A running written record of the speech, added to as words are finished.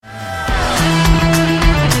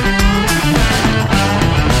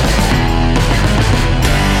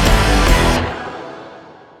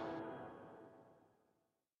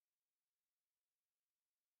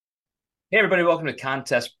Hey, everybody, welcome to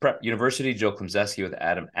Contest Prep University. Joe Klemczewski with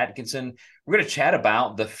Adam Atkinson. We're going to chat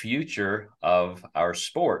about the future of our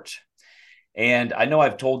sport. And I know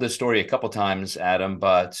I've told this story a couple times, Adam,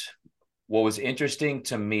 but what was interesting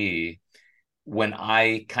to me when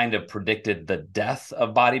I kind of predicted the death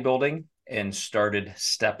of bodybuilding and started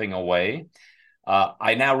stepping away,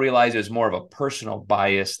 I now realize it was more of a personal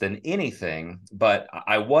bias than anything, but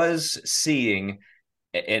I was seeing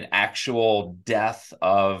an actual death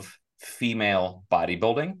of female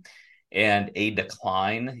bodybuilding and a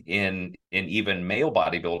decline in even male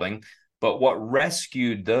bodybuilding. But what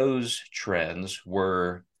rescued those trends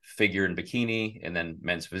were figure and bikini, and then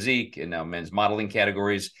men's physique, and now men's modeling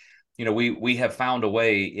categories. We have found a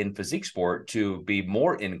way in physique sport to be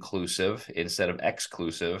more inclusive instead of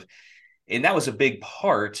exclusive. And that was a big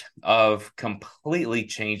part of completely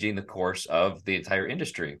changing the course of the entire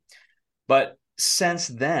industry. But since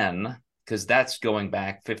then, because that's going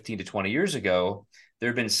back 15 to 20 years ago, there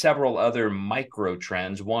have been several other micro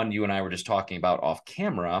trends. One you and I were just talking about off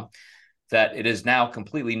camera, that it is now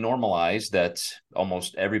completely normalized that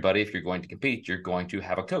almost everybody, if you're going to compete, you're going to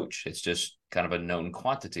have a coach. It's just kind of a known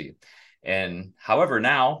quantity. And however,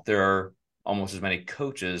 now there are almost as many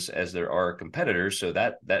coaches as there are competitors. So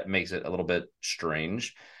that makes it a little bit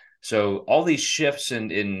strange. So all these shifts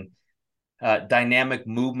in dynamic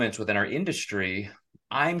movements within our industry,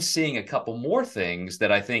 I'm seeing a couple more things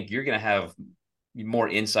that I think you're going to have more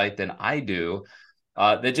insight than I do.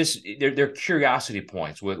 That just they're curiosity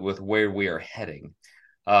points with where we are heading.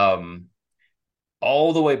 Um,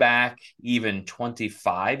 all the way back, even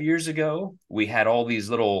 25 years ago, we had all these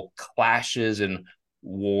little clashes and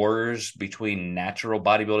wars between natural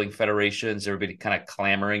bodybuilding federations. Everybody kind of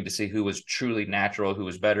clamoring to see who was truly natural, who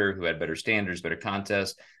was better, who had better standards, better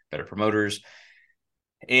contests, better promoters.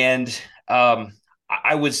 And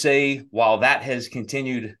I would say while that has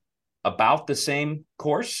continued about the same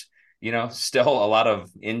course, still a lot of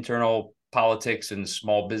internal politics and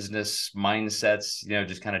small business mindsets,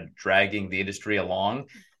 just kind of dragging the industry along.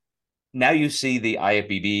 Now you see the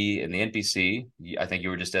IFBB and the NPC. I think you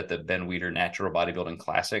were just at the Ben Weider Natural Bodybuilding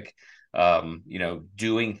Classic,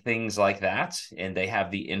 doing things like that, and they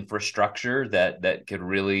have the infrastructure that could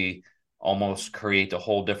really almost create a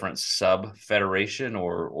whole different sub federation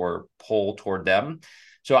or pull toward them.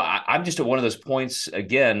 So I'm just at one of those points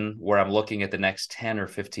again where I'm looking at the next 10 or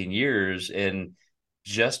 15 years and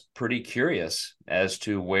just pretty curious as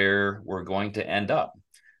to where we're going to end up.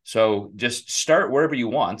 So just start wherever you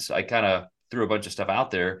want. I kind of threw a bunch of stuff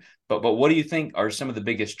out there, but what do you think are some of the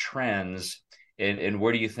biggest trends, and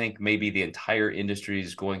where do you think maybe the entire industry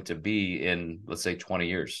is going to be in, let's say, 20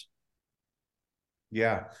 years?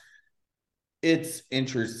 Yeah, it's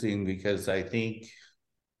interesting because I think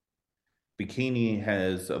bikini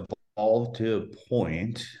has evolved to a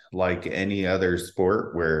point like any other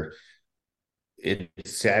sport where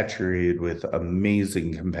it's saturated with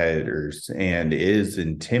amazing competitors and is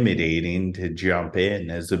intimidating to jump in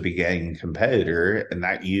as a beginning competitor. And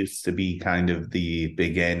that used to be kind of the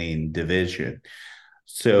beginning division.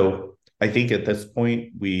 So I think at this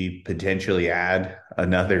point, we potentially add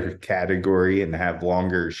another category and have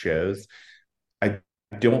longer shows. I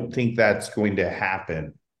don't think that's going to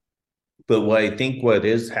happen. But what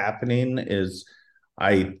is happening is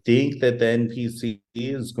I think that the NPC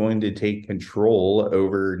is going to take control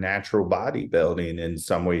over natural bodybuilding in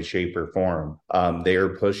some way, shape, or form. They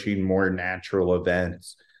are pushing more natural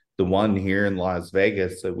events. The one here in Las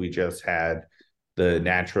Vegas that we just had, the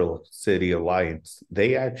Natural City Alliance,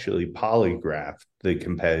 they actually polygraphed the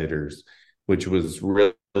competitors, which was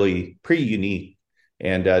really pretty unique.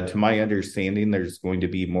 And to my understanding, there's going to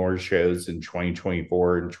be more shows in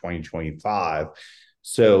 2024 and 2025.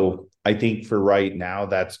 So I think for right now,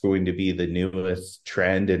 that's going to be the newest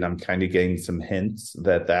trend. And I'm kind of getting some hints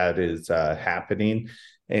that that is happening.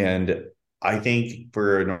 And I think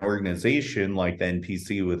for an organization like the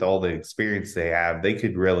NPC, with all the experience they have, they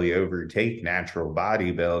could really overtake natural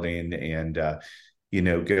bodybuilding and,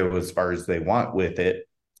 go as far as they want with it.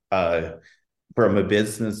 Uh, from a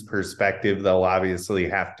business perspective, they'll obviously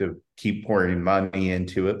have to keep pouring money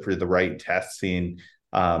into it for the right testing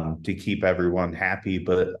to keep everyone happy.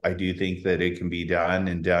 But I do think that it can be done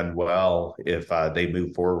and done well if they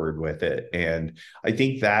move forward with it. And I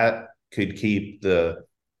think that could keep the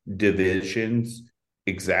divisions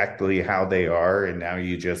exactly how they are. And now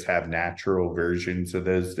you just have natural versions of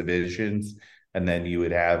those divisions. And then you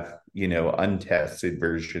would have, untested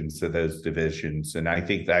versions of those divisions. And I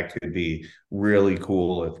think that could be really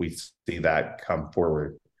cool if we see that come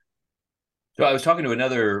forward. So I was talking to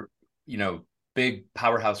another, big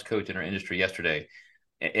powerhouse coach in our industry yesterday,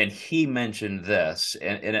 and he mentioned this,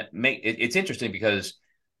 and it's interesting because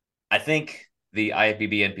I think the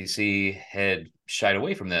IFBB NPC had shied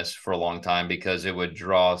away from this for a long time because it would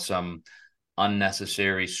draw some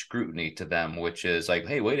unnecessary scrutiny to them, which is like,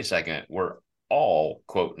 hey, wait a second, we're all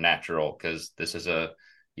quote natural because this is a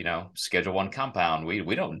Schedule One compound.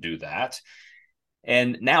 We don't do that.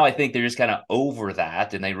 And now I think they're just kind of over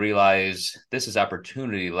that and they realize this is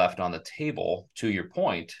opportunity left on the table. To your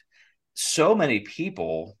point, so many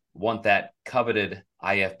people want that coveted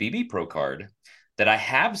IFBB pro card that I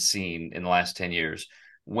have seen in the last 10 years.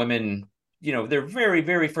 Women, their very,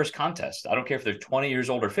 very first contest, I don't care if they're 20 years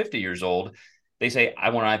old or 50 years old, they say, I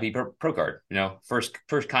want an IFBB pro card.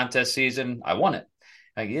 First contest season, I won it.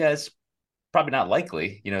 Like, yeah, it's probably not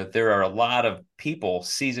likely. There are a lot of people,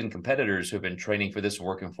 seasoned competitors who have been training for this and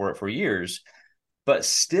working for it for years. But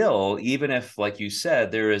still, even if, like you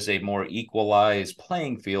said, there is a more equalized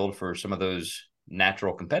playing field for some of those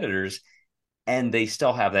natural competitors, and they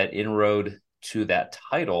still have that inroad to that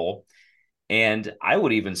title. And I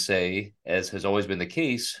would even say, as has always been the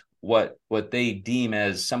case, what they deem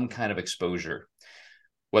as some kind of exposure,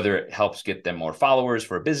 whether it helps get them more followers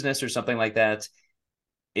for a business or something like that,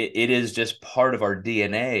 it is just part of our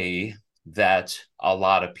DNA that a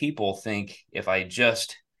lot of people think if I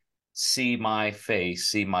just see my face,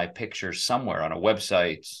 see my picture somewhere on a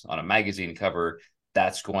website, on a magazine cover,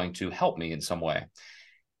 that's going to help me in some way.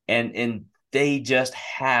 And they just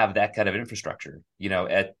have that kind of infrastructure.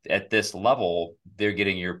 At this level, they're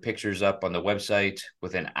getting your pictures up on the website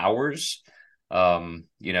within hours.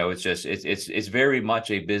 It's very much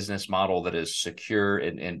a business model that is secure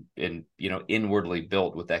and inwardly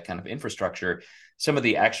built with that kind of infrastructure. Some of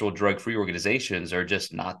the actual drug-free organizations are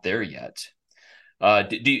just not there yet.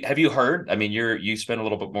 Have you heard? I mean, you spend a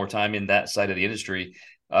little bit more time in that side of the industry.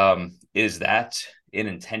 Is that an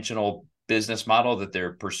intentional business model that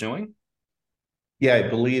they're pursuing? Yeah, I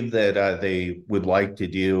believe that they would like to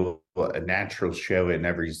do a natural show in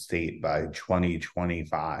every state by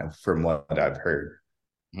 2025, from what I've heard.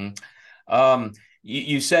 Mm-hmm.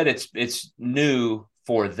 You said it's new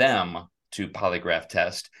for them to polygraph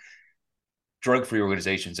test. Drug-free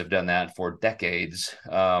organizations have done that for decades.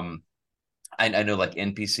 I know like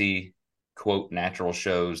NPC quote natural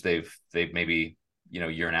shows they've maybe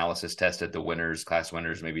urinalysis tested the winners, class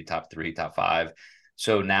winners, maybe top three, top five.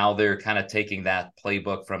 So now they're kind of taking that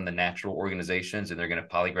playbook from the natural organizations and they're going to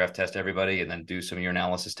polygraph test everybody and then do some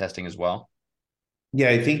urinalysis testing as well. Yeah,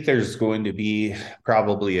 I think there's going to be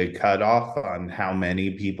probably a cutoff on how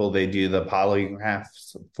many people they do the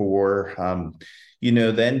polygraphs for. The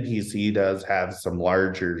NPC does have some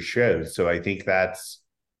larger shows, so I think that's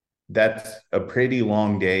a pretty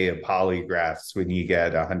long day of polygraphs when you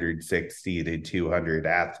get 160 to 200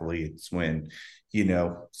 athletes when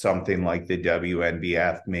something like the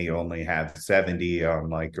WNBF may only have 70 on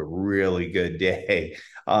like a really good day.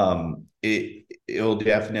 It'll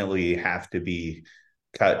definitely have to be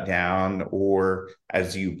cut down, or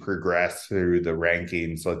as you progress through the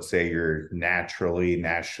rankings, let's say you're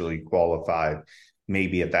nationally qualified,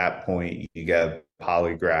 maybe at that point you get a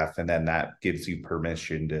polygraph and then that gives you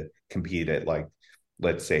permission to compete at, like,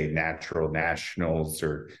 let's say natural nationals,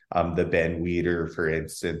 or the Ben Weeder, for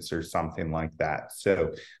instance, or something like that.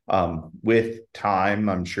 So with time,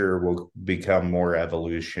 I'm sure will become more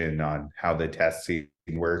evolution on how the testing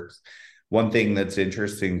works. One thing that's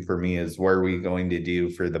interesting for me is what are we going to do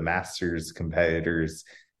for the masters competitors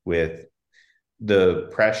with the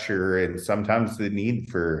pressure and sometimes the need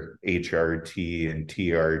for HRT and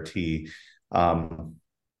TRT.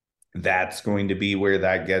 That's going to be where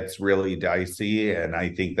that gets really dicey. And I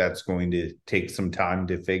think that's going to take some time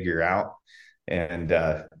to figure out. And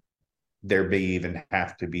there may even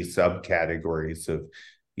have to be subcategories of,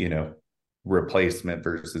 replacement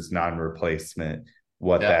versus non-replacement,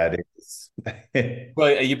 what Yeah. that is.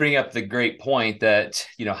 Well, you bring up the great point that,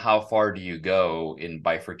 how far do you go in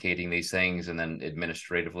bifurcating these things? And then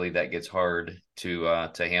administratively, that gets hard to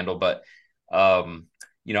handle. But,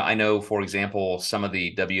 I know, for example, some of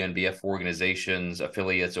the WNBF organizations,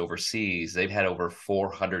 affiliates overseas, they've had over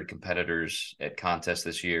 400 competitors at contests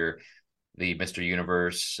this year. The Mr.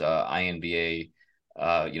 Universe, INBA,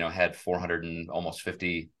 had 400 and almost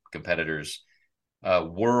 50 competitors.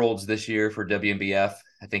 Worlds this year for WNBF,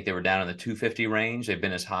 I think they were down in the 250 range. They've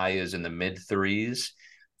been as high as in the mid threes.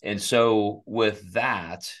 And so with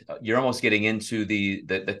that, you're almost getting into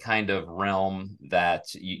the kind of realm that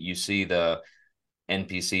you see the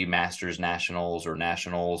NPC Masters Nationals or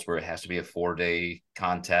Nationals, where it has to be a 4-day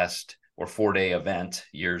contest or 4-day event,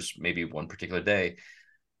 years, maybe one particular day.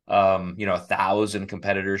 1,000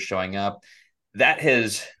 competitors showing up. that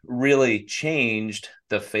has really changed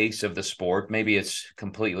the face of the sport. Maybe it's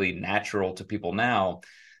completely natural to people now,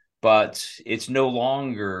 but it's no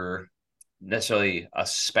longer necessarily a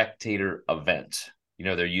spectator event.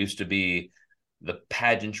 There used to be the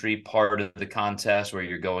pageantry part of the contest where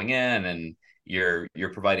you're going in and you're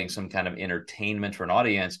providing some kind of entertainment for an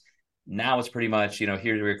audience. Now it's pretty much, here's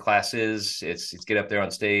where your class is. It's get up there on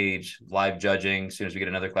stage, live judging. As soon as we get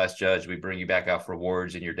another class judge, we bring you back out for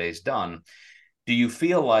awards and your day's done. Do you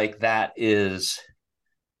feel like that is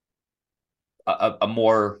a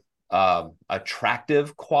more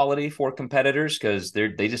attractive quality for competitors because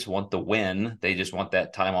they just want the win, they just want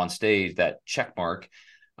that time on stage, that check mark,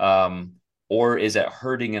 or is it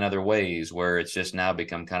hurting in other ways where it's just now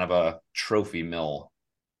become kind of a trophy mill?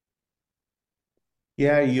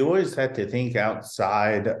 Yeah, you always have to think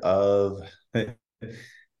outside of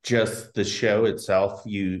just the show itself.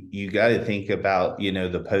 You got to think about,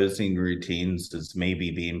 the posing routines as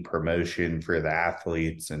maybe being promotion for the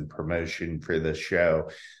athletes and promotion for the show.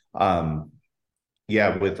 Um,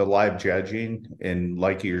 yeah, with the live judging, and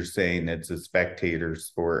like you're saying, it's a spectator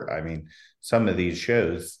sport. I mean, some of these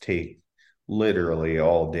shows take literally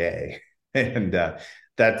all day, and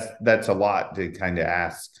that's a lot to kind of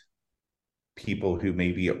ask people who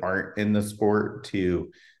maybe aren't in the sport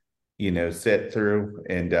to sit through.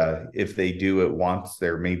 And if they do it once,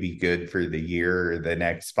 they're maybe good for the year or the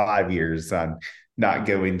next 5 years on not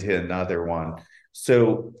going to another one.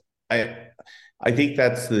 So I think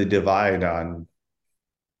that's the divide on,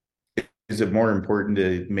 is it more important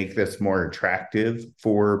to make this more attractive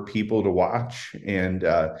for people to watch? And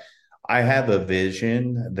I have a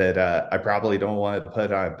vision that I probably don't want to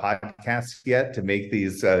put on a podcast yet to make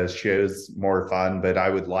these shows more fun, but I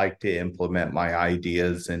would like to implement my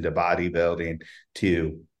ideas into bodybuilding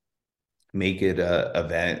to make it a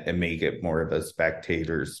event and make it more of a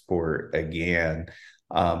spectator sport again,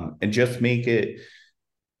 and just make it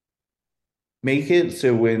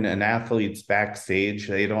so when an athlete's backstage,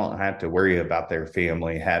 they don't have to worry about their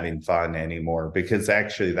family having fun anymore. Because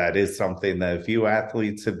actually, that is something that a few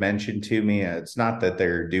athletes have mentioned to me. It's not that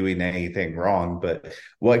they're doing anything wrong, but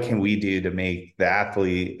what can we do to make the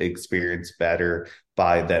athlete experience better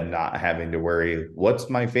by them not having to worry,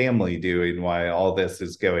 what's my family doing while all this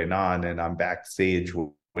is going on? And I'm backstage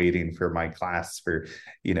waiting for my class for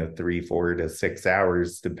 3 4 to 6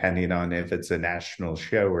 hours, depending on if it's a national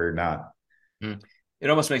show or not. Mm. It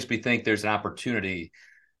almost makes me think there's an opportunity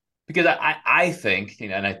because I think,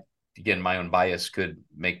 and again, my own bias could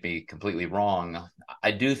make me completely wrong.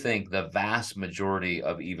 I do think the vast majority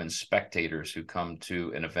of even spectators who come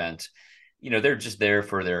to an event, they're just there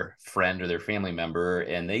for their friend or their family member,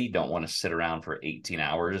 and they don't want to sit around for 18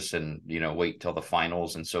 hours and, wait till the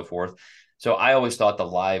finals and so forth. So I always thought the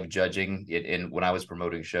live judging and when I was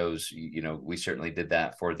promoting shows, we certainly did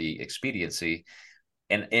that for the expediency.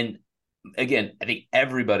 And again, I think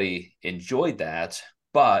everybody enjoyed that.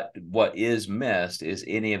 But what is missed is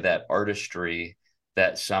any of that artistry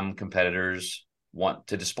that some competitors want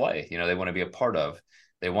to display. They want to be a part of.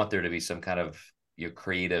 They want there to be some kind of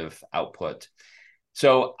creative output.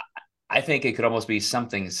 So I think it could almost be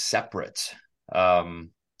something separate.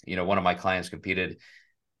 One of my clients competed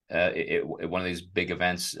one of these big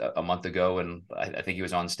events a month ago, and I think he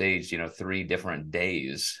was on stage, 3 different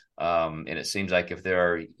days. And it seems like if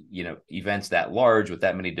there are, events that large with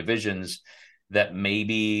that many divisions, that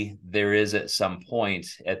maybe there is at some point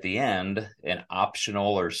at the end an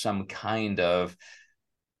optional or some kind of,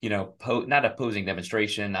 not a posing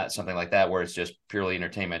demonstration, not something like that, where it's just purely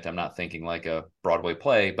entertainment. I'm not thinking like a Broadway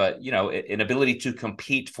play, but, an ability to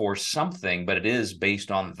compete for something, but it is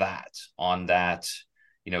based on that,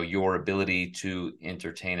 your ability to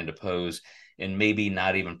entertain and to pose, and maybe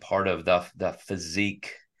not even part of the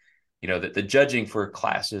physique, that the judging for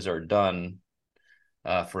classes are done,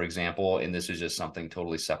 for example, and this is just something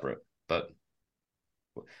totally separate. But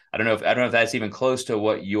I don't know if that's even close to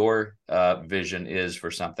what your vision is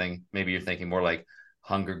for something. Maybe you're thinking more like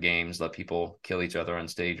Hunger Games, let people kill each other on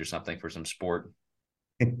stage or something for some sport.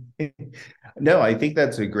 No, I think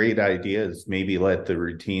that's a great idea, is maybe let the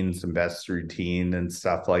routines and best routine and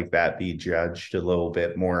stuff like that be judged a little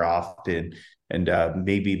bit more often, and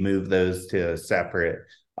maybe move those to a separate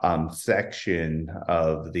section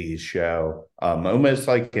of the show, almost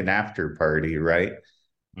like an after party, right?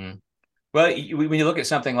 Mm. Well, when you look at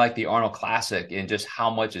something like the Arnold Classic and just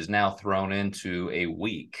how much is now thrown into a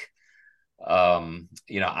week,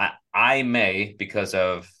 I may, because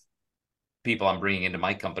of people I'm bringing into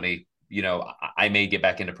my company, I may get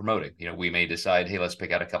back into promoting. We may decide, hey, let's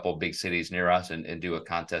pick out a couple of big cities near us and do a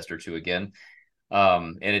contest or two again.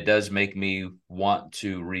 And it does make me want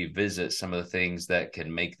to revisit some of the things that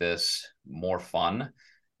can make this more fun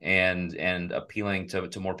and appealing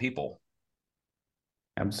to more people.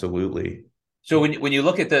 Absolutely. So when you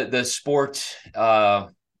look at the sport,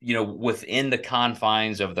 within the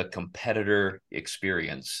confines of the competitor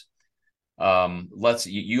experience,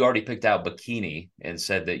 you already picked out bikini and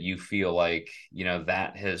said that you feel like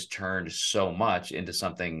that has turned so much into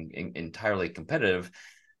something entirely competitive.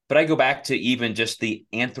 But I go back to even just the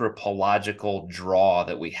anthropological draw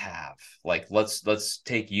that we have. Like let's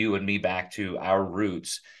take you and me back to our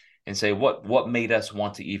roots and say what made us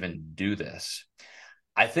want to even do this.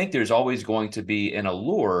 I think there's always going to be an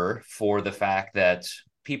allure for the fact that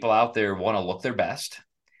people out there want to look their best.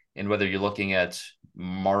 And whether you're looking at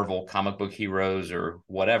Marvel comic book heroes or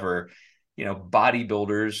whatever,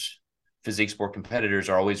 bodybuilders, physique sport competitors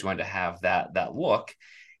are always going to have that look.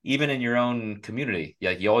 Even in your own community,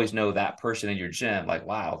 like you always know that person in your gym, like,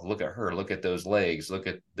 wow, look at her, look at those legs, look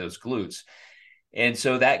at those glutes. And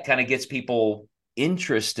so that kind of gets people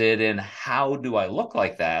interested in how do I look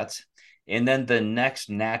like that? And then the next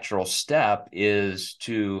natural step is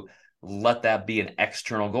to let that be an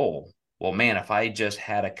external goal. Well, man, if I just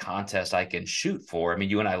had a contest I can shoot for, I mean,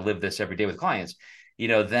 you and I live this every day with clients,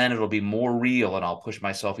 then it'll be more real and I'll push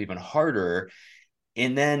myself even harder.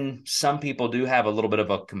 And then some people do have a little bit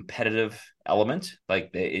of a competitive element,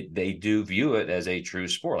 like they do view it as a true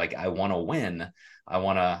sport. Like I want to win, I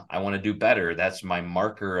want to do better. That's my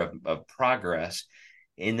marker of progress.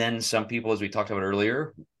 And then some people, as we talked about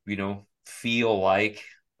earlier, feel like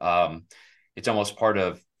it's almost part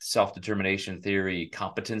of self-determination theory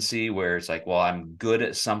competency, where it's like, well, I'm good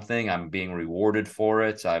at something, I'm being rewarded for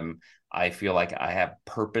it, I feel like I have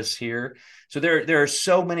purpose here. So there are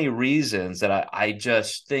so many reasons that I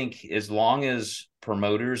just think as long as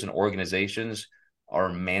promoters and organizations are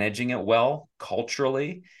managing it well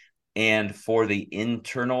culturally, and for the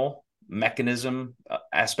internal mechanism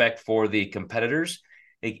aspect for the competitors,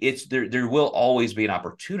 it's there will always be an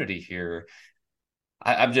opportunity here.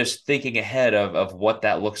 I'm just thinking ahead of what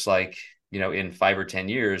that looks like, in 5 or 10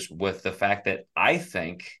 years, with the fact that I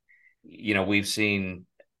think, we've seen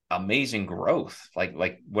amazing growth.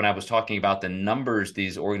 Like when I was talking about the numbers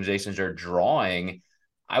these organizations are drawing,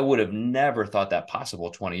 I would have never thought that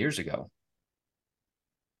possible 20 years ago.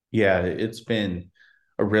 Yeah, it's been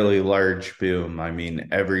a really large boom. I mean,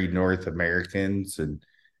 every North Americans and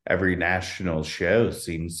every national show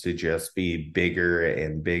seems to just be bigger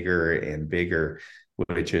and bigger and bigger,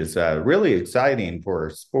 which is really exciting for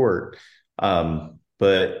a sport.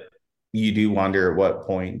 But you do wonder at what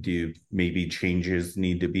point do maybe changes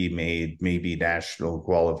need to be made, maybe national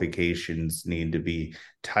qualifications need to be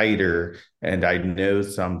tighter. And I know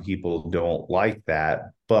some people don't like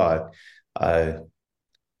that, but uh,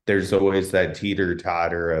 there's always that teeter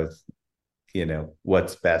totter of,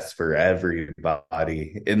 what's best for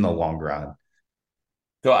everybody in the long run.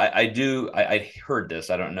 So I heard this.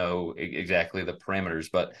 I don't know exactly the parameters,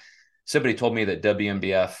 but somebody told me that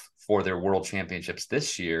WMBF for their world championships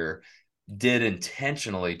this year did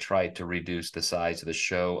intentionally try to reduce the size of the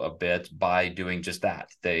show a bit by doing just that.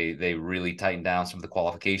 They really tightened down some of the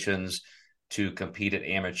qualifications to compete at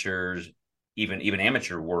amateurs, even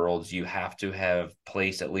amateur worlds. You have to have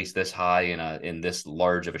placed at least this high in this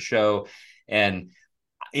large of a show. And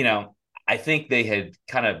you know, I think they had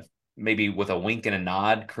kind of maybe with a wink and a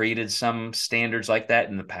nod created some standards like that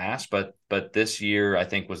in the past, but this year I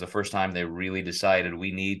think was the first time they really decided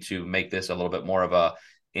we need to make this a little bit more of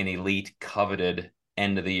an elite coveted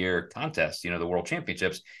end of the year contest, the world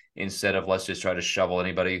championships, instead of let's just try to shovel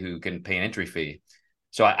anybody who can pay an entry fee.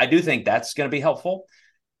 So I do think that's going to be helpful.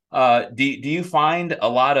 Do you find a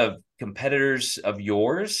lot of competitors of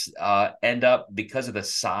yours end up, because of the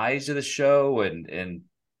size of the show and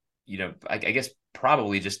I guess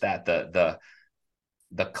probably just that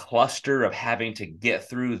the cluster of having to get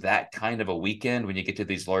through that kind of a weekend when you get to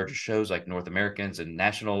these larger shows like North Americans and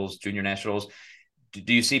nationals, junior nationals?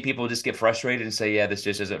 Do you see people just get frustrated and say, yeah, this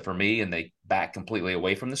just isn't for me, and they back completely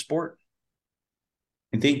away from the sport?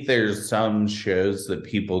 I think there's some shows that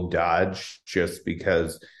people dodge just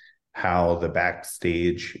because how the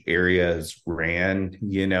backstage areas ran,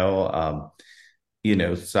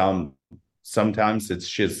 sometimes it's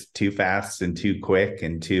just too fast and too quick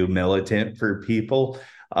and too militant for people.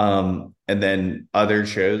 And then other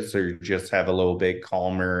shows are just have a little bit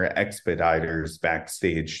calmer expediters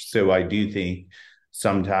backstage. So I do think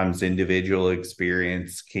sometimes individual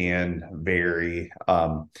experience can vary.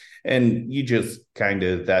 And you just kind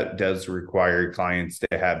of, that does require clients to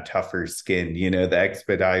have tougher skin. The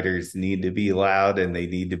expediters need to be loud and they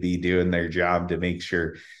need to be doing their job to make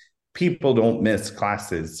sure people don't miss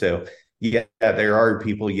classes. So yeah, there are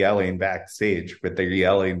people yelling backstage, but they're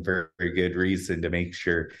yelling for a good reason to make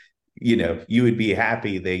sure, you would be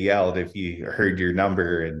happy they yelled if you heard your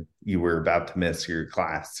number and you were about to miss your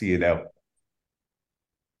class.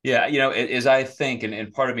 Yeah, as I think,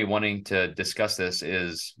 and part of me wanting to discuss this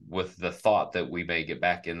is with the thought that we may get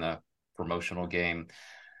back in the promotional game.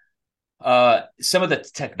 Some of the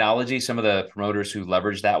technology, some of the promoters who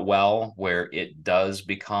leverage that well, where it does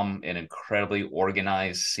become an incredibly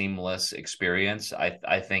organized, seamless experience.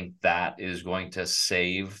 I think that is going to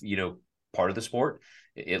save, part of the sport.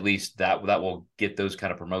 At least that will get those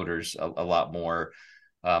kind of promoters a lot more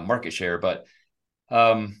market share. But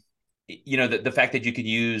the fact that you could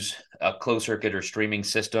use a closed circuit or streaming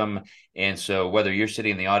system, and so whether you're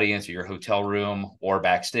sitting in the audience or your hotel room or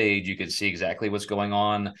backstage, you can see exactly what's going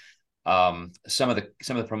on. Some of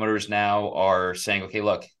the promoters now are saying, okay,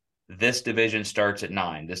 look, this division starts at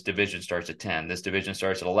 9, this division starts at 10, this division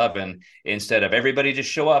starts at 11, instead of everybody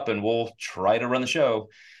just show up and we'll try to run the show.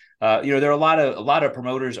 There are a lot of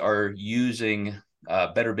promoters are using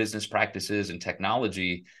better business practices and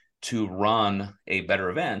technology to run a better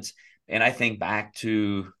event. And I think back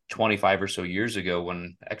to 25 or so years ago,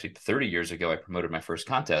 when actually 30 years ago, I promoted my first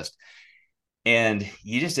contest, and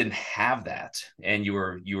you just didn't have that, and you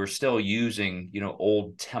were still using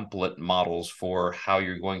old template models for how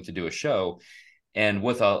you're going to do a show, and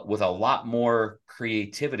with a lot more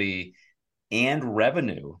creativity and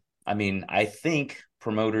revenue. I mean, I think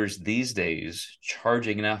promoters these days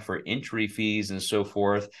charging enough for entry fees and so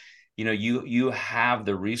forth, you have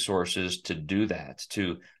the resources to do that,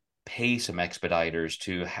 to pay some expediters,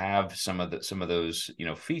 to have some of those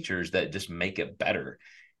features that just make it better.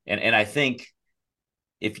 And I think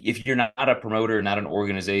if you're not a promoter, not an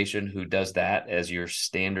organization who does that as your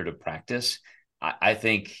standard of practice, I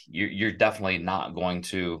think you're definitely not going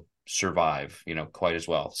to survive, quite as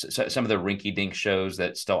well. So some of the rinky-dink shows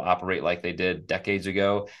that still operate like they did decades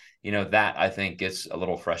ago, that I think gets a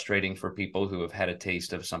little frustrating for people who have had a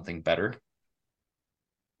taste of something better.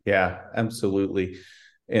 Yeah, absolutely.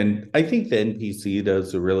 And I think the NPC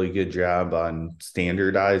does a really good job on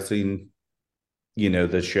standardizing,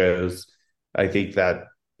 the shows. I think that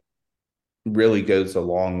really goes a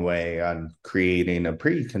long way on creating a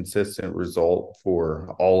pretty consistent result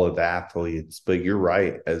for all of the athletes. But you're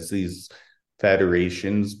right, as these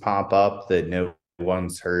federations pop up that no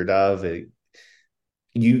one's heard of,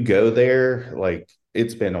 you go there, like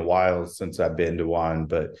it's been a while since I've been to one,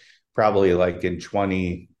 but probably like in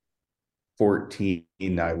 2014,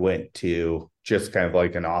 I went to just kind of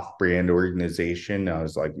like an off-brand organization. I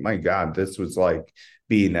was like, my God, this was like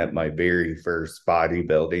being at my very first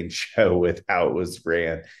bodybuilding show with how it was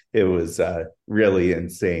ran. It was really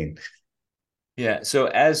insane. Yeah. So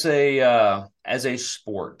as a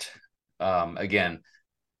sport, again,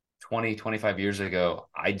 20, 25 years ago,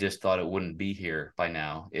 I just thought it wouldn't be here by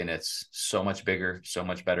now. And it's so much bigger, so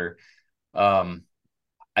much better. Um,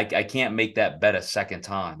 I can't make that bet a second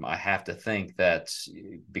time. I have to think that,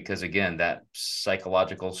 because again, that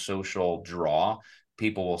psychological social draw,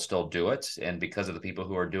 people will still do it. And because of the people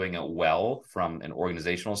who are doing it well from an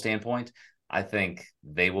organizational standpoint, I think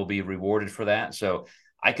they will be rewarded for that. So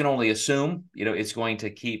I can only assume, it's going to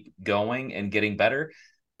keep going and getting better.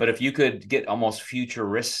 But if you could get almost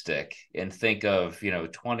futuristic and think of,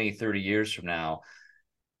 20, 30 years from now,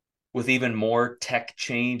 with even more tech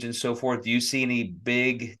change and so forth, do you see any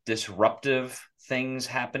big disruptive things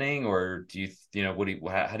happening, or do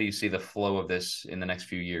how do you see the flow of this in the next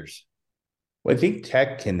few years? Well, I think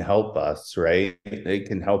tech can help us, right? It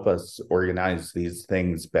can help us organize these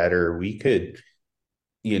things better. We could,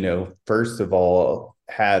 first of all,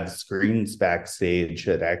 have screens backstage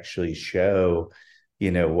that actually show,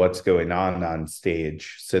 what's going on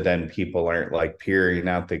stage. So then people aren't like peering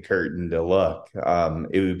out the curtain to look.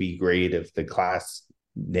 It would be great if the class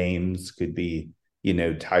names could be,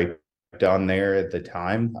 typed on there at the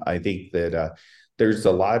time. I think that there's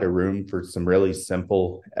a lot of room for some really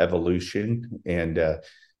simple evolution. And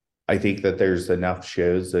I think that there's enough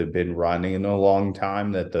shows that have been running a long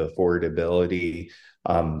time that the affordability,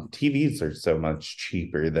 TVs are so much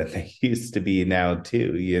cheaper than they used to be now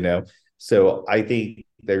too. So I think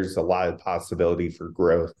there's a lot of possibility for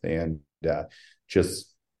growth and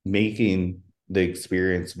just making the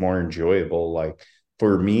experience more enjoyable. Like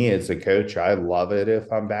for me as a coach, I love it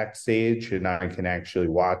if I'm backstage and I can actually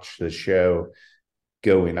watch the show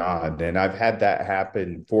going on. And I've had that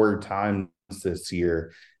happen 4 times this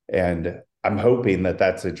year. And I'm hoping that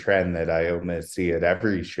that's a trend that I almost see at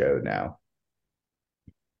every show now.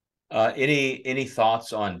 Any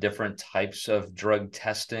thoughts on different types of drug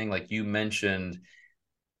testing? Like you mentioned,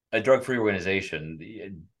 a drug-free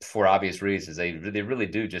organization for obvious reasons. They really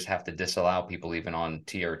do just have to disallow people even on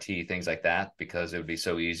TRT, things like that, because it would be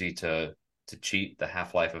so easy to cheat, the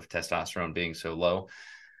half-life of testosterone being so low.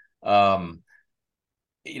 Um,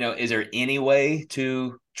 is there any way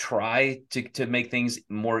to try to make things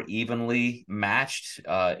more evenly matched?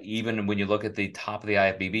 Even when you look at the top of the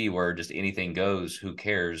IFBB, where just anything goes, who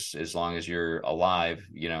cares? As long as you're alive,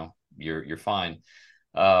 you're fine.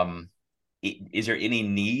 Um, is there any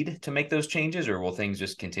need to make those changes, or will things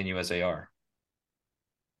just continue as they are?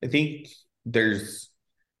 I think there's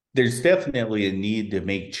definitely a need to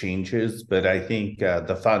make changes, but I think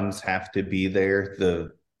the funds have to be there.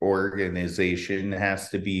 The organization has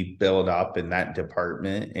to be built up in that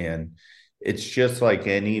department. And it's just like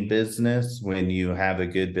any business, when you have a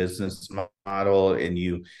good business model and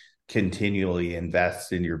you continually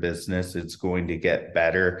invest in your business, it's going to get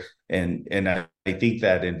better. And I think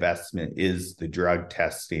that investment is the drug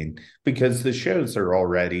testing, because the shows are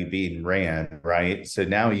already being ran, right? So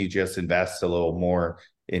now you just invest a little more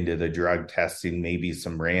into the drug testing, maybe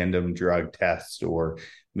some random drug tests, or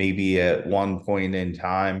maybe at one point in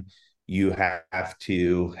time, you have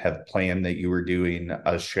to have planned that you were doing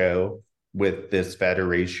a show with this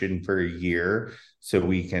federation for a year, so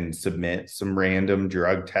we can submit some random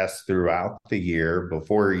drug tests throughout the year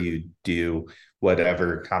before you do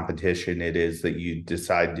whatever competition it is that you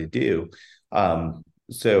decide to do.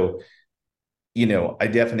 So I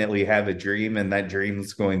definitely have a dream, and that dream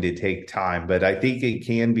is going to take time, but I think it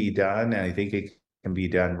can be done, and I think it can be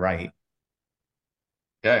done right.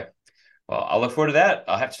 Okay. Well, I'll look forward to that.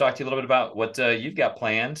 I'll have to talk to you a little bit about what you've got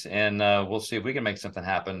planned, and we'll see if we can make something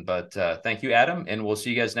happen. But thank you, Adam, and we'll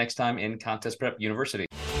see you guys next time in Contest Prep University.